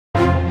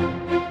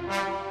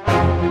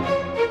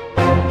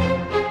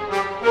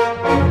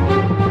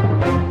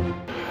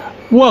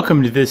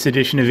Welcome to this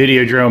edition of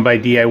Video Drone by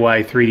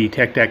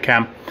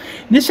DIY3DTech.com.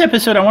 In this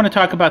episode, I want to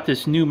talk about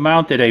this new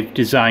mount that I've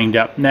designed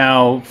up.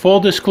 Now,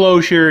 full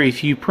disclosure,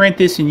 if you print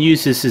this and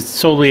use this, it's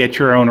solely at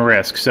your own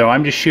risk. So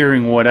I'm just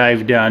sharing what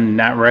I've done,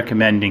 not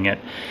recommending it.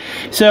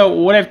 So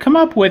what I've come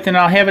up with, and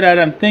I'll have it out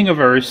on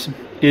Thingiverse,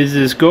 is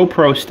this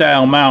GoPro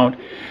style mount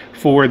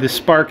for the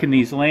Spark and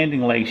these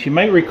landing legs. You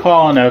might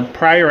recall in a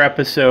prior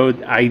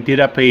episode, I did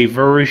up a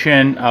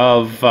version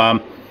of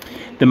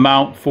the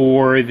mount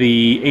for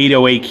the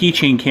 808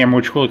 keychain camera,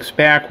 which looks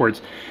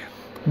backwards.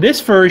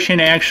 This version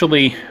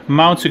actually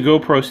mounts a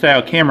GoPro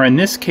style camera. In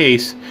this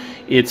case,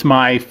 it's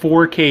my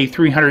 4K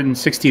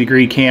 360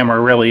 degree camera.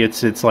 Really,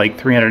 it's like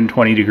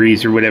 320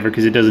 degrees or whatever,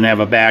 because it doesn't have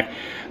a back.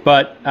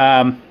 But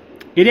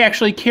it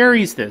actually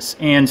carries this,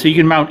 and so you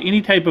can mount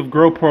any type of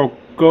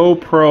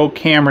GoPro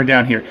camera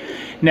down here.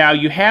 Now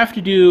you have to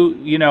do,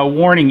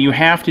 warning, you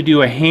have to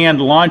do a hand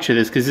launch of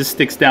this because this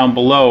sticks down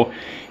below.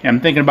 And I'm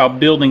thinking about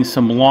building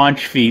some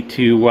launch feet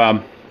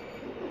to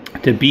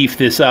beef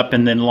this up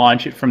and then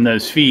launch it from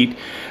those feet,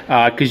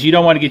 because you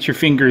don't want to get your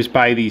fingers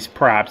by these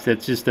props.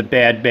 That's just a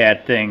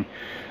bad thing.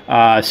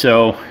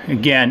 So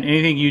again,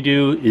 anything you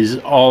do is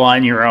all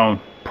on your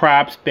own.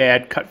 Props,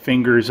 bad, cut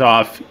fingers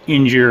off,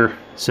 injure.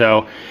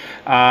 So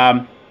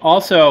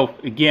also,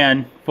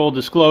 again, full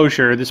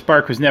disclosure, the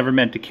Spark was never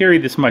meant to carry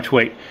this much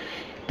weight.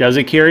 Does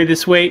it carry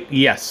this weight?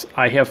 Yes,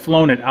 I have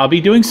flown it. I'll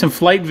be doing some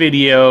flight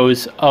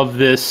videos of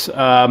this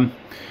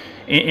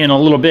in a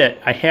little bit.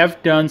 I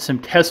have done some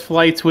test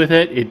flights with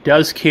it. It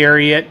does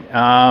carry it,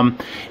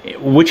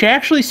 which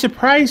actually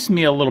surprised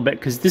me a little bit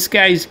because this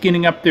guy's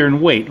getting up there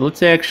in weight.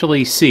 Let's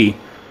actually see.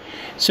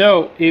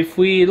 So if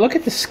we look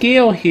at the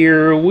scale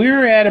here,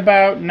 we're at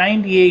about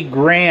 98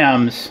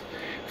 grams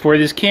for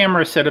this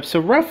camera setup. So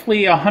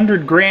roughly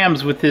 100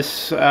 grams with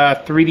this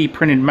 3D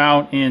printed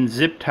mount and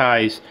zip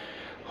ties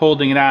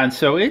holding it on.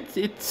 So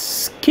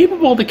it's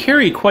capable to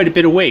carry quite a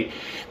bit of weight.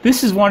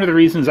 This is one of the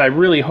reasons I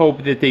really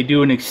hope that they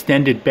do an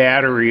extended life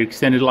battery,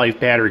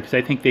 because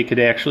I think they could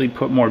actually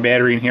put more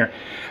battery in here.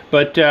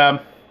 But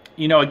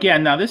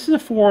again, now this is a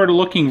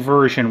forward-looking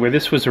version where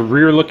this was a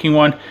rear-looking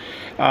one,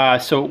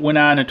 so it went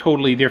on a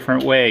totally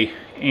different way.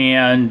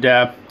 And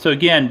so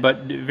again,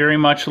 but very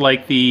much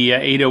like the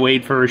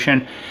 808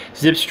 version,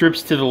 zip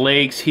strips to the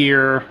legs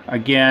here.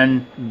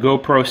 Again,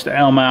 GoPro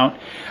style mount.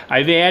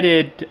 I've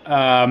added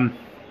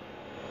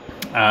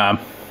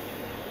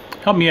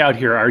help me out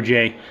here,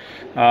 RJ.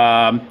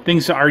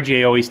 Things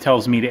RJ always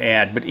tells me to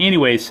add. But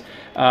anyways,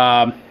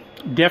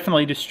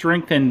 definitely to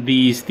strengthen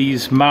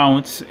these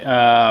mounts, the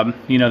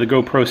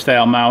GoPro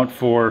style mount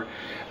for,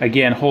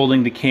 again,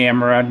 holding the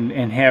camera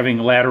and having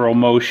lateral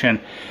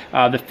motion.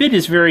 The fit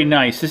is very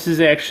nice. This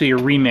is actually a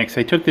remix.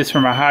 I took this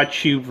from a hot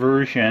shoe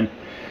version.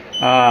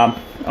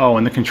 Oh,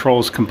 and the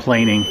control's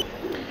complaining.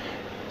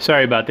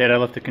 Sorry about that. I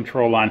left the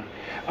control on.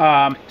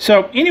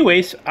 So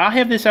anyways, I'll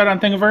have this out on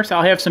Thingiverse.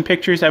 I'll have some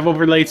pictures. I've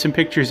overlaid some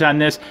pictures on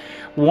this.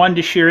 Wanted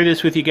to share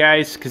this with you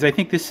guys because I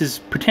think this is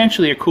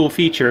potentially a cool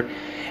feature.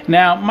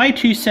 Now, my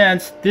 2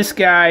 cents, this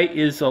guy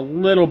is a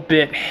little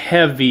bit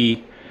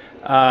heavy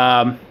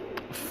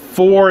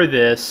for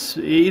this.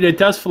 It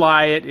does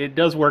fly, it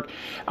does work.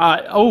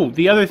 Oh,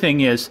 the other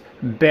thing is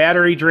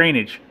battery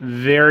drainage,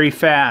 very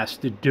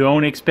fast.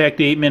 Don't expect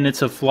 8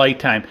 minutes of flight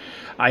time.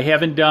 I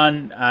haven't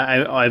done,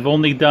 I've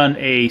only done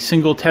a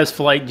single test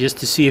flight just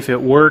to see if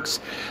it works.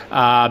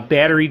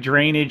 Battery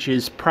drainage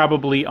is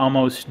probably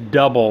almost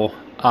double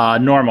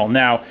normal.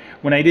 Now,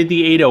 when I did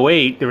the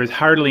 808, there was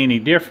hardly any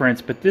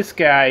difference, but this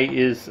guy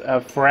is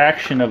a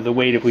fraction of the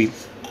weight. If we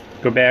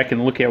go back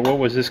and look at what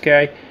was this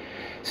guy.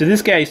 So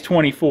this guy is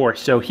 24,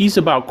 so he's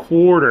about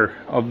quarter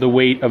of the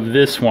weight of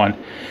this one.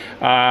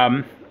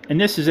 And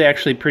this is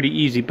actually pretty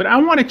easy, but I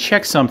want to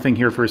check something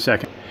here for a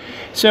second.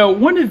 So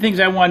one of the things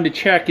I wanted to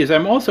check is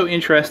I'm also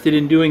interested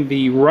in doing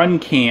the run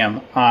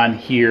cam on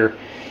here.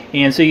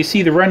 And so you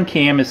see the run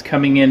cam is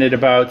coming in at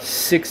about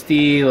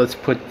 60. Let's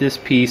put this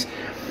piece,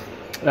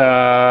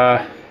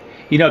 because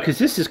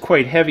this is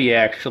quite heavy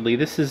actually.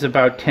 This is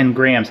about 10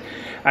 grams.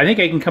 I think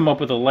I can come up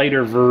with a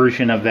lighter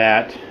version of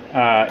that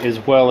as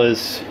well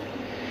as,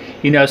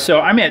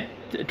 so I'm at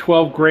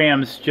 12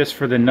 grams just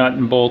for the nut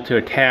and bolt to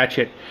attach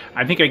it.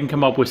 I think I can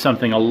come up with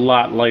something a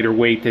lot lighter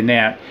weight than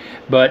that.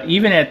 But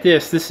even at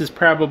this is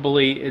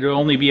probably, it'll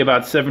only be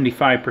about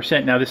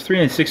 75%. Now this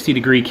 360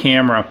 degree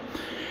camera,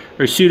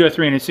 or pseudo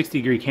 360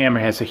 degree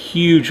camera, has a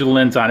huge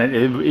lens on it.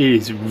 It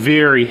is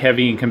very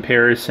heavy in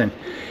comparison.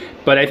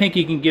 But I think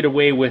you can get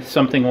away with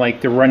something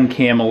like the run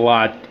cam a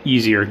lot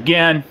easier.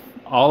 Again,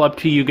 all up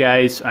to you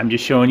guys. I'm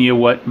just showing you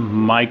what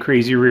my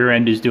crazy rear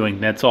end is doing.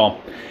 That's all.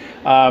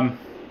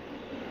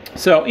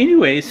 So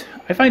anyways,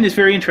 I find this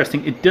very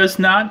interesting. It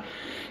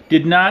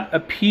did not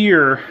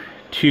appear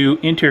to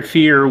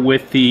interfere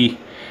with the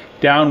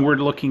downward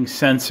looking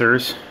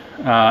sensors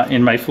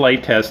in my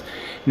flight test.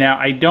 Now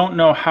I don't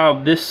know how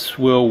this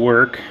will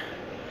work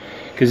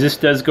because this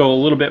does go a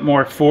little bit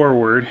more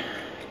forward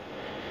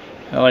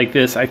like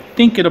this. I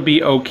think it'll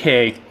be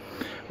okay.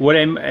 What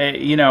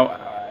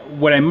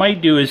what I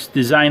might do is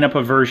design up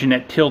a version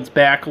that tilts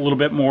back a little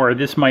bit more.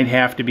 This might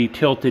have to be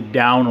tilted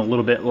down a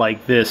little bit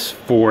like this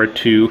for it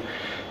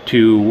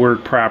to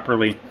work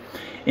properly.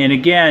 And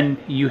again,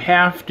 you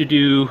have to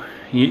do,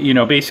 you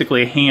know,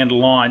 basically a hand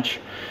launch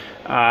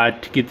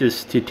to get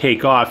this to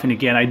take off. And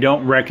again, I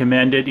don't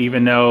recommend it,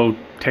 even though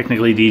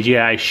technically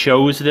DJI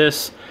shows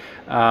this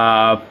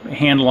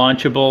hand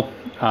launchable.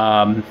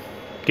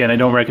 Again, I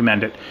don't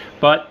recommend it,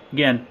 but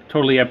again,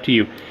 totally up to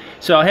you.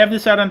 So I'll have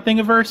this out on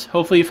Thingiverse.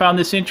 Hopefully you found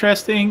this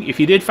interesting. If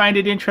you did find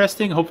it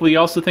interesting, hopefully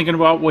you're also thinking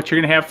about what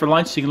you're gonna have for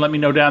lunch, so you can let me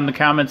know down in the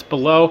comments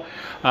below.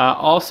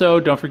 Also,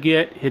 don't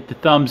forget, hit the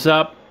thumbs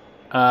up.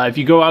 If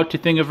you go out to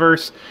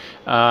Thingiverse,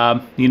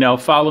 you know,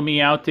 follow me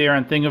out there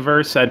on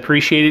Thingiverse. I'd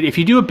appreciate it. If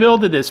you do a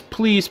build of this,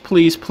 please,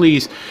 please,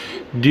 please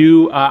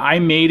do. I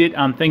made it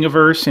on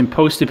Thingiverse and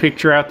post a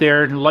picture out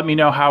there and let me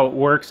know how it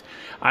works.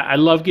 I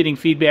love getting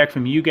feedback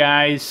from you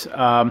guys.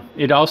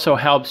 It also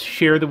helps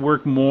share the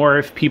work more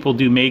if people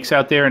do makes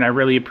out there, and I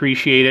really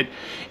appreciate it.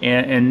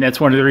 And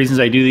that's one of the reasons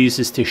I do these,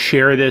 is to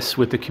share this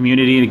with the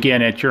community, and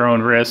again, at your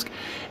own risk.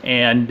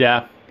 And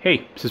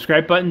hey,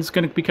 subscribe button's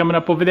going to be coming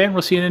up over there, and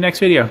we'll see you in the next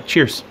video.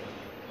 Cheers.